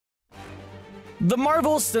The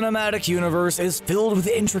Marvel Cinematic Universe is filled with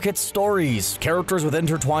intricate stories, characters with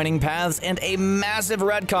intertwining paths, and a massive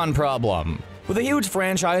retcon problem. With a huge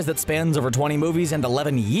franchise that spans over 20 movies and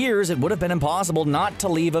 11 years, it would have been impossible not to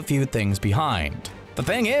leave a few things behind. The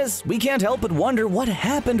thing is, we can't help but wonder what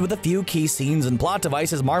happened with a few key scenes and plot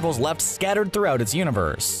devices Marvel's left scattered throughout its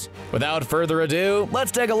universe. Without further ado, let's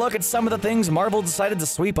take a look at some of the things Marvel decided to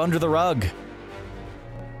sweep under the rug.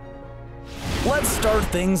 Let's start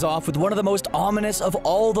things off with one of the most ominous of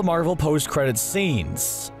all the Marvel post-credits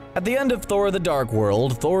scenes. At the end of Thor: The Dark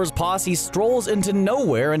World, Thor's posse strolls into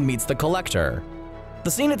nowhere and meets the Collector.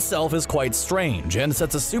 The scene itself is quite strange and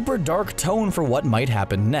sets a super dark tone for what might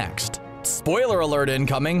happen next. Spoiler alert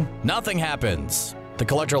incoming, nothing happens. The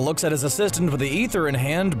Collector looks at his assistant with the ether in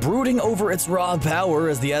hand, brooding over its raw power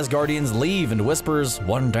as the Asgardians leave and whispers,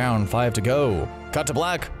 "1 down, 5 to go." Cut to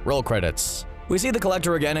black, roll credits. We see the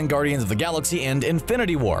Collector again in Guardians of the Galaxy and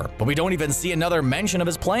Infinity War, but we don't even see another mention of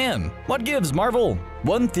his plan. What gives, Marvel?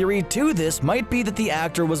 One theory to this might be that the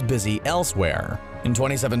actor was busy elsewhere. In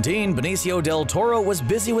 2017, Benicio del Toro was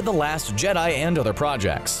busy with The Last Jedi and other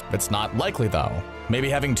projects. It's not likely though. Maybe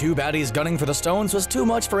having two baddies gunning for the stones was too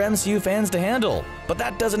much for MCU fans to handle, but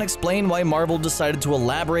that doesn't explain why Marvel decided to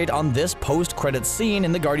elaborate on this post-credits scene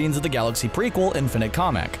in the Guardians of the Galaxy prequel Infinite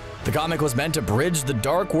comic. The comic was meant to bridge the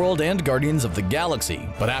Dark World and Guardians of the Galaxy,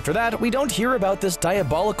 but after that, we don't hear about this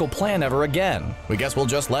diabolical plan ever again. We guess we'll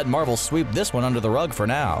just let Marvel sweep this one under the rug for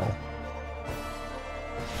now.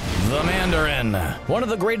 The Mandarin, one of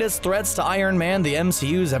the greatest threats to Iron Man the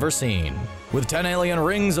MCU's ever seen. With 10 alien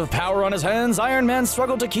rings of power on his hands, Iron Man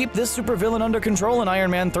struggled to keep this supervillain under control in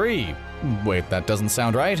Iron Man 3. Wait, that doesn't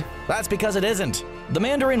sound right. That's because it isn't. The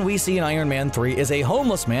Mandarin we see in Iron Man 3 is a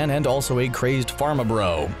homeless man and also a crazed pharma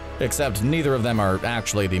bro. Except neither of them are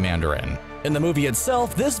actually the Mandarin. In the movie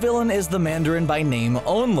itself, this villain is the Mandarin by name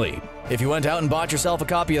only. If you went out and bought yourself a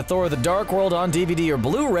copy of Thor: The Dark World on DVD or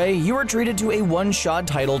Blu-ray, you were treated to a one-shot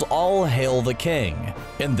titled All Hail the King.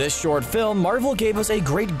 In this short film, Marvel gave us a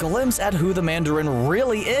great glimpse at who the Mandarin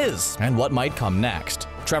really is and what might come next.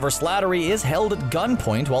 Trevor Slattery is held at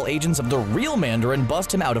gunpoint while agents of the real Mandarin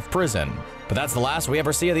bust him out of prison. But that's the last we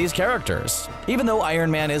ever see of these characters. Even though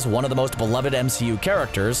Iron Man is one of the most beloved MCU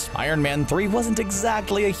characters, Iron Man 3 wasn't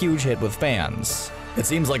exactly a huge hit with fans. It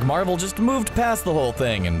seems like Marvel just moved past the whole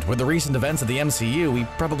thing, and with the recent events of the MCU, we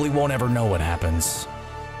probably won't ever know what happens.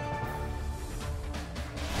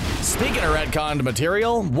 Speaking of retconned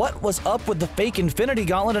material, what was up with the fake Infinity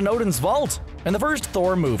Gauntlet in Odin's vault? In the first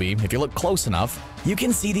Thor movie, if you look close enough, you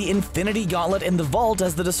can see the Infinity Gauntlet in the vault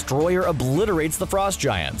as the Destroyer obliterates the Frost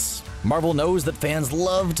Giants. Marvel knows that fans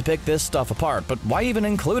love to pick this stuff apart, but why even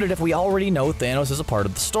include it if we already know Thanos is a part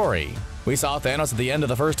of the story? We saw Thanos at the end of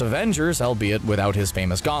the first Avengers, albeit without his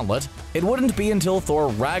famous gauntlet. It wouldn't be until Thor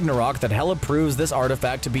Ragnarok that Hela proves this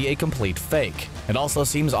artifact to be a complete fake. It also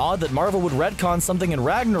seems odd that Marvel would retcon something in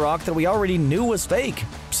Ragnarok that we already knew was fake,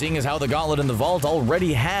 seeing as how the gauntlet in the vault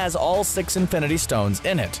already has all 6 Infinity Stones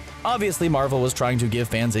in it. Obviously, Marvel was trying to give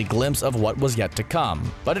fans a glimpse of what was yet to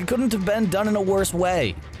come, but it couldn't have been done in a worse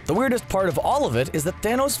way. The weirdest part of all of it is that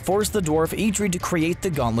Thanos forced the dwarf Eitri to create the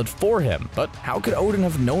gauntlet for him, but how could Odin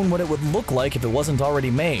have known what it would look like if it wasn't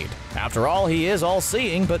already made? After all, he is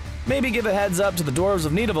all-seeing, but maybe give a heads up to the dwarves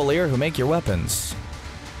of Nidavellir who make your weapons.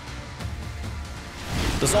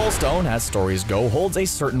 The Soul Stone, as stories go, holds a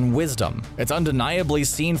certain wisdom. It's undeniably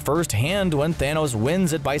seen firsthand when Thanos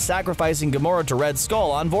wins it by sacrificing Gamora to Red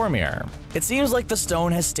Skull on Vormir. It seems like the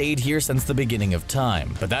stone has stayed here since the beginning of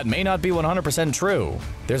time, but that may not be 100% true.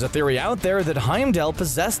 There's a theory out there that Heimdall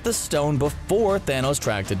possessed the stone before Thanos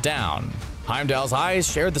tracked it down. Heimdall's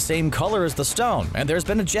eyes share the same color as the stone, and there's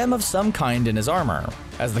been a gem of some kind in his armor.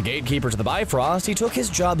 As the gatekeeper to the Bifrost, he took his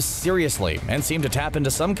job seriously and seemed to tap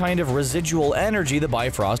into some kind of residual energy the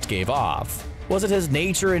Bifrost gave off. Was it his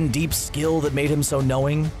nature and deep skill that made him so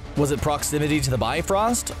knowing? Was it proximity to the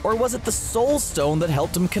Bifrost? Or was it the Soul Stone that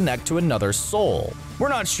helped him connect to another soul? We're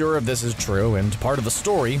not sure if this is true and part of the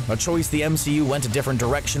story, a choice the MCU went a different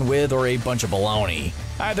direction with, or a bunch of baloney.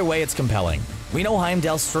 Either way, it's compelling. We know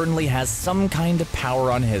Heimdall certainly has some kind of power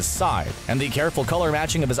on his side, and the careful color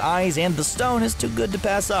matching of his eyes and the stone is too good to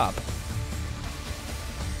pass up.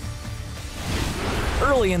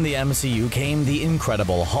 Early in the MCU came the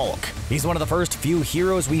Incredible Hulk. He's one of the first few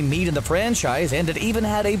heroes we meet in the franchise, and it even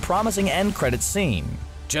had a promising end credit scene.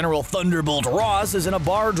 General Thunderbolt Ross is in a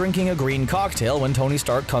bar drinking a green cocktail when Tony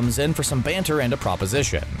Stark comes in for some banter and a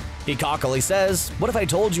proposition. He cockily says, "What if I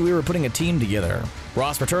told you we were putting a team together?"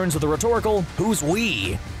 Ross returns with a rhetorical, "Who's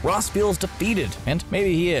we?" Ross feels defeated, and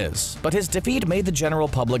maybe he is, but his defeat made the general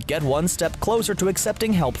public get one step closer to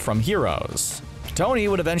accepting help from heroes. Tony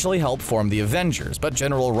would eventually help form the Avengers, but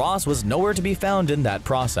General Ross was nowhere to be found in that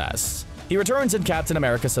process. He returns in Captain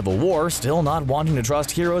America Civil War, still not wanting to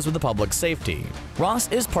trust heroes with the public's safety. Ross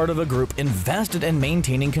is part of a group invested in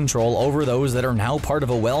maintaining control over those that are now part of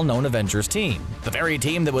a well-known Avengers team, the very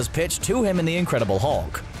team that was pitched to him in The Incredible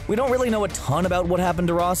Hulk. We don't really know a ton about what happened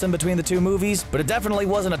to Ross in between the two movies, but it definitely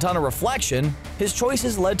wasn't a ton of reflection. His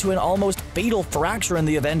choices led to an almost fatal fracture in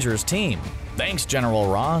the Avengers team. Thanks, General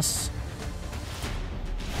Ross.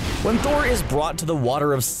 When Thor is brought to the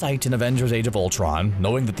Water of Sight in Avengers Age of Ultron,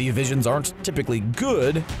 knowing that the visions aren't typically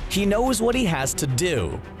good, he knows what he has to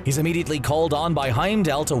do. He's immediately called on by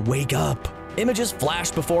Heimdall to wake up. Images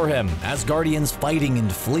flash before him, Asgardians fighting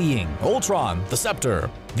and fleeing, Ultron, the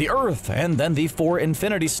Scepter, the Earth, and then the 4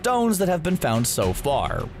 Infinity Stones that have been found so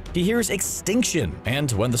far. He hears extinction,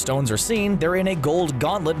 and when the stones are seen, they're in a gold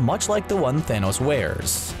gauntlet much like the one Thanos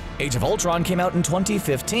wears. Age of Ultron came out in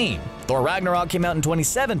 2015, Thor Ragnarok came out in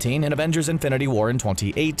 2017, and Avengers Infinity War in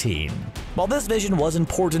 2018. While this vision was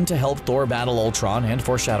important to help Thor battle Ultron and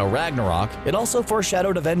foreshadow Ragnarok, it also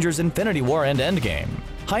foreshadowed Avengers Infinity War and Endgame.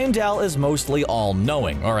 Heimdall is mostly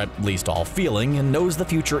all-knowing, or at least all-feeling, and knows the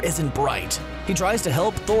future isn't bright. He tries to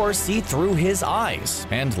help Thor see through his eyes,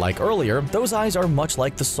 and like earlier, those eyes are much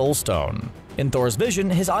like the Soul Stone. In Thor's vision,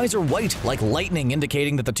 his eyes are white like lightning,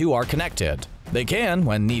 indicating that the two are connected. They can,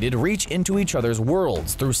 when needed, reach into each other's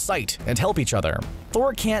worlds through sight and help each other.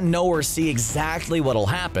 Thor can't know or see exactly what'll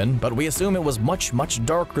happen, but we assume it was much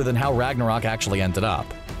darker than how Ragnarok actually ended up.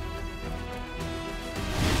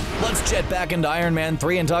 Let's jet back into Iron Man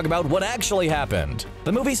 3 and talk about what actually happened.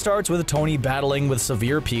 The movie starts with Tony battling with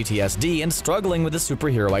severe PTSD and struggling with his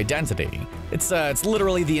superhero identity. It's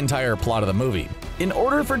literally the entire plot of the movie. In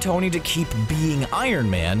order for Tony to keep being Iron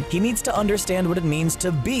Man, he needs to understand what it means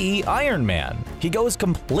to be Iron Man. He goes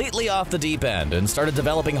completely off the deep end and started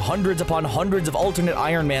developing hundreds upon hundreds of alternate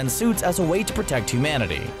Iron Man suits as a way to protect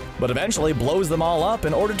humanity, but eventually blows them all up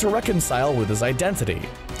in order to reconcile with his identity.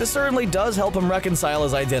 This certainly does help him reconcile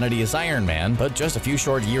his identity as Iron Man, but just a few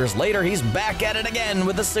short years later, he's back at it again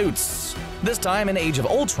with the suits. This time in Age of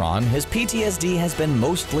Ultron, his PTSD has been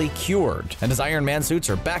mostly cured, and his Iron Man suits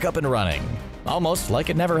are back up and running. Almost like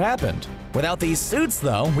it never happened. Without these suits,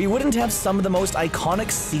 though, we wouldn't have some of the most iconic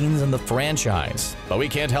scenes in the franchise. But we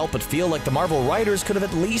can't help but feel like the Marvel writers could have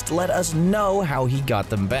at least let us know how he got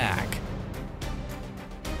them back.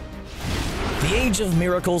 The Age of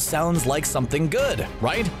Miracles sounds like something good,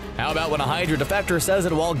 right? How about when a Hydra defector says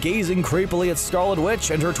it while gazing creepily at Scarlet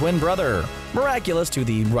Witch and her twin brother? Miraculous to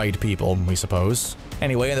the right people, we suppose.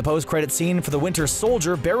 Anyway, in the post-credit scene for the Winter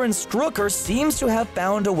Soldier, Baron Strucker seems to have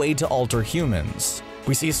found a way to alter humans.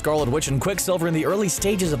 We see Scarlet Witch and Quicksilver in the early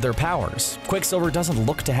stages of their powers. Quicksilver doesn't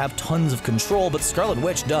look to have tons of control, but Scarlet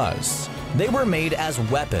Witch does. They were made as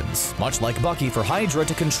weapons, much like Bucky for Hydra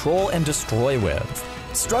to control and destroy with.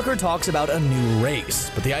 Strucker talks about a new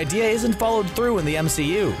race, but the idea isn't followed through in the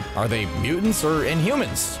MCU. Are they mutants or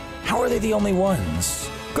Inhumans? How are they the only ones?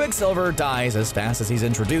 Quicksilver dies as fast as he's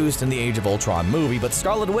introduced in the Age of Ultron movie, but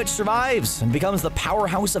Scarlet Witch survives and becomes the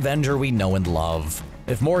powerhouse Avenger we know and love.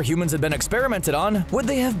 If more humans had been experimented on, would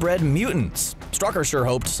they have bred mutants? Strucker sure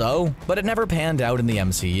hoped so, but it never panned out in the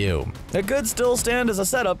MCU. It could still stand as a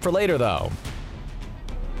setup for later, though.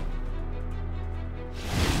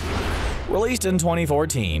 Released in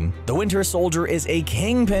 2014, The Winter Soldier is a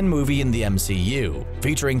Kingpin movie in the MCU,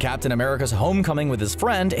 featuring Captain America's homecoming with his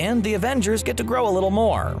friend, and the Avengers get to grow a little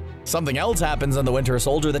more. Something else happens in The Winter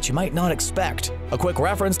Soldier that you might not expect. A quick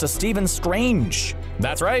reference to Stephen Strange.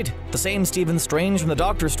 That's right, the same Stephen Strange from the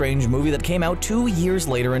Doctor Strange movie that came out 2 years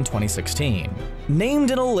later in 2016.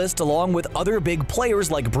 Named in a list along with other big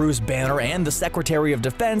players like Bruce Banner and the Secretary of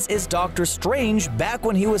Defense is Doctor Strange back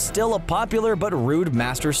when he was still a popular but rude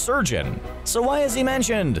master surgeon. So why is he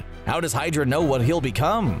mentioned? How does Hydra know what he'll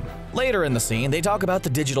become? Later in the scene, they talk about the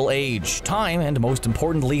digital age, time, and most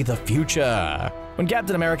importantly, the future. When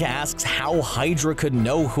Captain America asks how Hydra could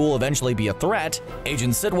know who'll eventually be a threat,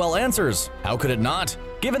 Agent Sitwell answers, how could it not?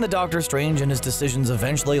 Given that Doctor Strange and his decisions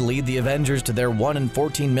eventually lead the Avengers to their 1 in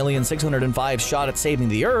 14,605 shot at saving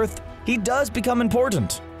the Earth, he does become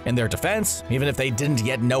important. In their defense, even if they didn't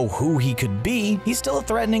yet know who he could be, he's still a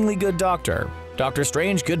threateningly good doctor. Doctor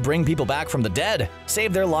Strange could bring people back from the dead,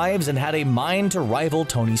 save their lives, and had a mind to rival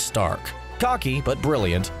Tony Stark. Cocky but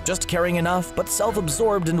brilliant, just caring enough but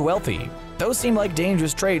self-absorbed and wealthy. Those seem like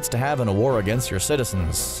dangerous traits to have in a war against your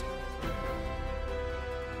citizens.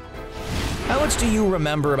 How much do you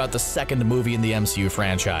remember about the second movie in the MCU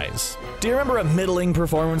franchise? Do you remember a middling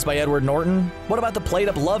performance by Edward Norton? What about the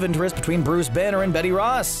played-up love interest between Bruce Banner and Betty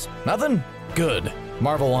Ross? Nothing? Good.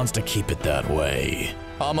 Marvel wants to keep it that way.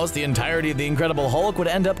 Almost the entirety of the Incredible Hulk would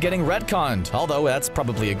end up getting retconned, although that's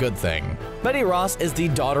probably a good thing. Betty Ross is the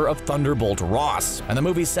daughter of Thunderbolt Ross, and the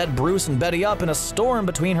movie set Bruce and Betty up in a storm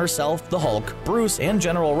between herself, the Hulk, Bruce, and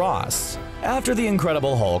General Ross. After the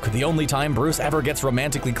Incredible Hulk, the only time Bruce ever gets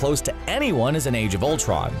romantically close to anyone is in Age of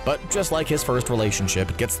Ultron, but just like his first relationship,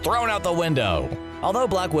 it gets thrown out the window. Although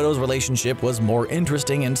Black Widow's relationship was more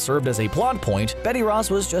interesting and served as a plot point, Betty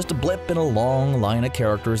Ross was just a blip in a long line of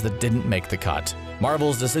characters that didn't make the cut.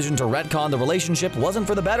 Marvel's decision to retcon the relationship wasn't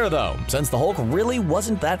for the better though, since the Hulk really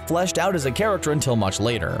wasn't that fleshed out as a character until much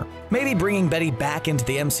later. Maybe bringing Betty back into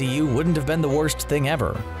the MCU wouldn't have been the worst thing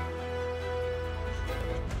ever.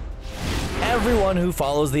 Everyone who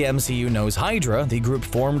follows the MCU knows Hydra, the group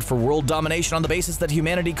formed for world domination on the basis that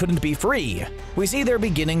humanity couldn't be free. We see their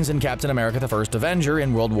beginnings in Captain America: The First Avenger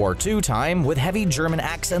in World War II time, with heavy German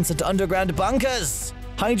accents into underground bunkers.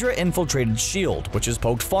 Hydra infiltrated S.H.I.E.L.D., which is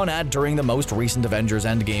poked fun at during the most recent Avengers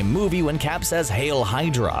Endgame movie when Cap says "Hail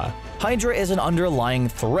Hydra." Hydra is an underlying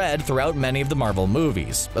thread throughout many of the Marvel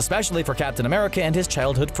movies, especially for Captain America and his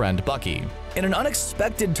childhood friend Bucky. In an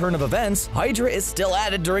unexpected turn of events, Hydra is still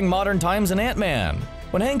added during modern times in Ant-Man.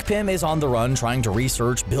 When Hank Pym is on the run trying to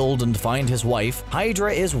research, build, and find his wife,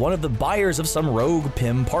 Hydra is one of the buyers of some rogue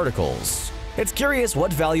Pym particles. It's curious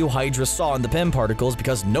what value Hydra saw in the Pym particles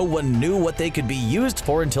because no one knew what they could be used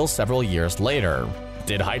for until several years later.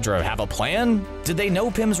 Did Hydra have a plan? Did they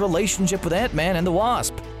know Pym's relationship with Ant-Man and the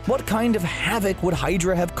Wasp? What kind of havoc would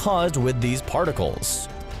Hydra have caused with these particles?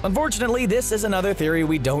 Unfortunately, this is another theory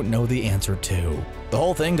we don't know the answer to. The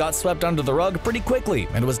whole thing got swept under the rug pretty quickly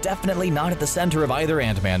and was definitely not at the center of either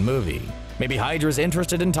Ant-Man movie. Maybe Hydra's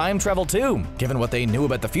interested in time travel too, given what they knew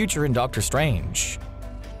about the future in Doctor Strange.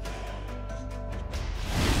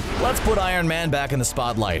 Let's put Iron Man back in the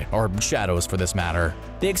spotlight, or shadows for this matter.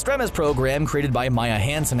 The Extremis program created by Maya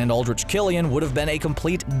Hansen and Aldrich Killian would have been a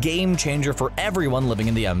complete game changer for everyone living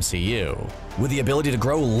in the MCU. With the ability to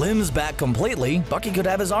grow limbs back completely, Bucky could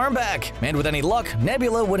have his arm back, and with any luck,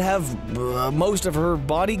 Nebula would have most of her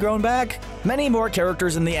body grown back. Many more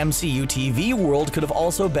characters in the MCU TV world could have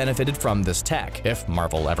also benefited from this tech, if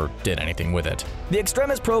Marvel ever did anything with it. The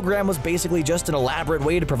Extremis program was basically just an elaborate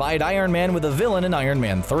way to provide Iron Man with a villain in Iron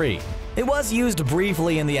Man 3. It was used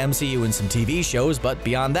briefly in the MCU in some TV shows, but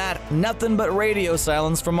beyond that, nothing but radio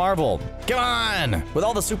silence from Marvel. Come on! With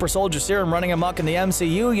all the super soldier serum running amok in the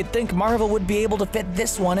MCU, you'd think Marvel would be able to fit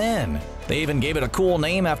this one in. They even gave it a cool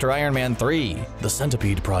name after Iron Man 3, the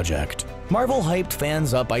Centipede Project. Marvel hyped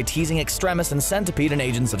fans up by teasing Extremis and Centipede in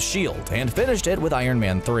Agents of S.H.I.E.L.D. and finished it with Iron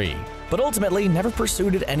Man 3, but ultimately never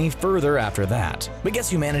pursued it any further after that. We guess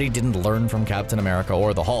humanity didn't learn from Captain America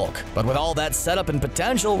or the Hulk, but with all that setup and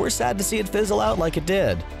potential, we're sad to see it fizzle out like it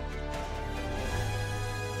did.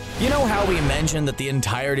 You know how we mentioned that the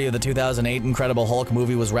entirety of the 2008 Incredible Hulk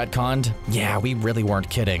movie was retconned? Yeah, we really weren't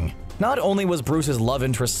kidding. Not only was Bruce's love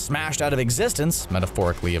interest smashed out of existence,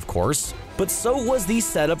 metaphorically of course, but so was the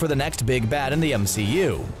setup for the next big bad in the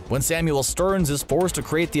MCU. When Samuel Stearns is forced to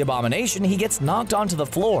create the Abomination, he gets knocked onto the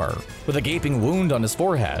floor, with a gaping wound on his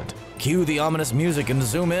forehead. Cue the ominous music and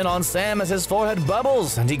zoom in on Sam as his forehead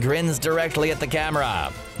bubbles and he grins directly at the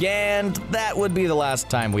camera. And that would be the last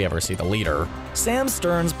time we ever see the leader. Sam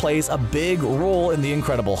Stearns plays a big role in The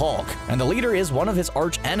Incredible Hulk, and the leader is one of his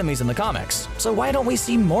arch enemies in the comics, so why don't we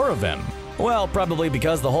see more of him? Well, probably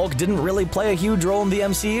because the Hulk didn't really play a huge role in the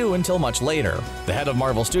MCU until much later. The head of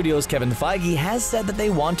Marvel Studios, Kevin Feige, has said that they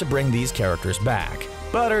want to bring these characters back,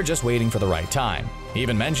 but are just waiting for the right time. He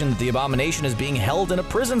even mentioned that the Abomination is being held in a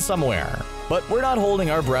prison somewhere. But we're not holding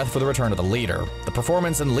our breath for the return of the leader. The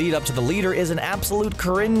performance and lead up to the leader is an absolute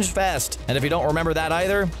cringe fest, and if you don't remember that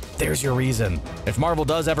either, there's your reason. If Marvel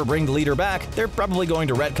does ever bring the leader back, they're probably going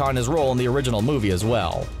to retcon his role in the original movie as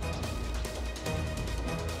well.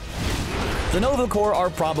 The Nova Corps are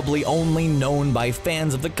probably only known by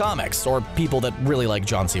fans of the comics, or people that really like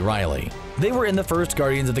John C. Reilly. They were in the first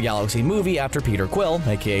Guardians of the Galaxy movie after Peter Quill,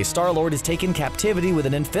 aka Star-Lord, is taken captivity with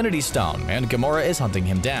an Infinity Stone, and Gamora is hunting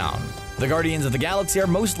him down. The Guardians of the Galaxy are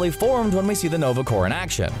mostly formed when we see the Nova Corps in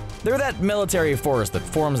action. They're that military force that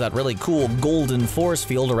forms that really cool golden force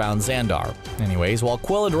field around Xandar. Anyways, while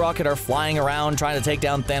Quill and Rocket are flying around trying to take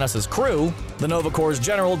down Thanos' crew, the Nova Corps'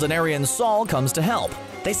 general Denarian Saul comes to help.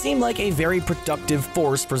 They seem like a very productive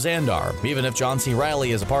force for Xandar, even if John C.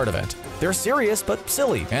 Reilly is a part of it. They're serious but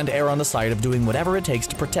silly, and err on the side of doing whatever it takes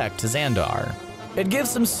to protect Xandar. It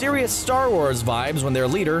gives some serious Star Wars vibes when their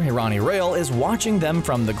leader, Irani Rail, is watching them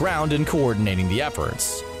from the ground and coordinating the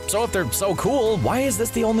efforts. So if they're so cool, why is this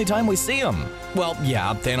the only time we see them? Well,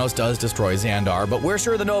 yeah, Thanos does destroy Xandar, but we're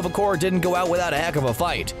sure the Nova Corps didn't go out without a heck of a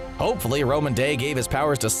fight. Hopefully, Roman Day gave his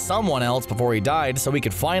powers to someone else before he died so we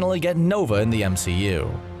could finally get Nova in the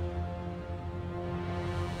MCU.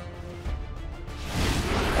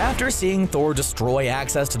 After seeing Thor destroy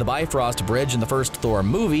access to the Bifrost Bridge in the first Thor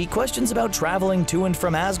movie, questions about traveling to and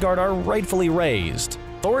from Asgard are rightfully raised.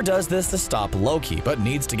 Thor does this to stop Loki, but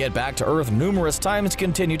needs to get back to Earth numerous times to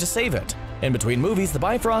continue to save it. In between movies, the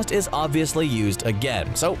Bifrost is obviously used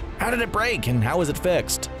again. So how did it break and how is it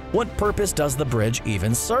fixed? What purpose does the bridge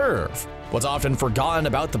even serve? What's often forgotten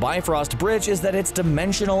about the Bifrost Bridge is that it's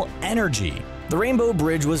dimensional energy. The Rainbow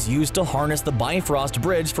Bridge was used to harness the Bifrost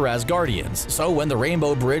Bridge for Asgardians, so when the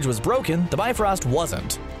Rainbow Bridge was broken, the Bifrost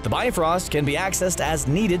wasn't. The Bifrost can be accessed as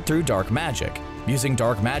needed through dark magic. Using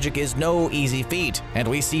dark magic is no easy feat, and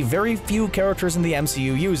we see very few characters in the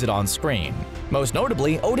MCU use it on screen. Most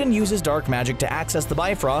notably, Odin uses dark magic to access the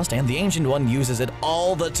Bifrost, and the Ancient One uses it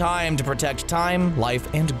all the time to protect time, life,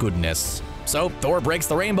 and goodness. So Thor breaks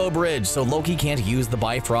the Rainbow Bridge so Loki can't use the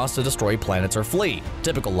Bifrost to destroy planets or flee.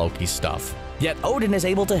 Typical Loki stuff. Yet Odin is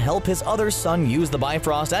able to help his other son use the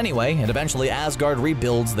Bifrost anyway, and eventually Asgard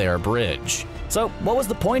rebuilds their bridge. So what was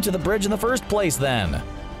the point of the bridge in the first place then?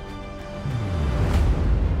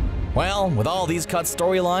 Well, with all these cut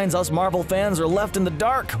storylines, us Marvel fans are left in the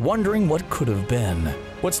dark, wondering what could have been.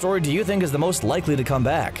 What story do you think is the most likely to come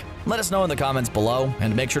back? Let us know in the comments below,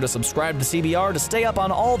 and make sure to subscribe to CBR to stay up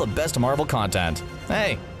on all the best Marvel content.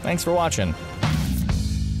 Hey, thanks for watching.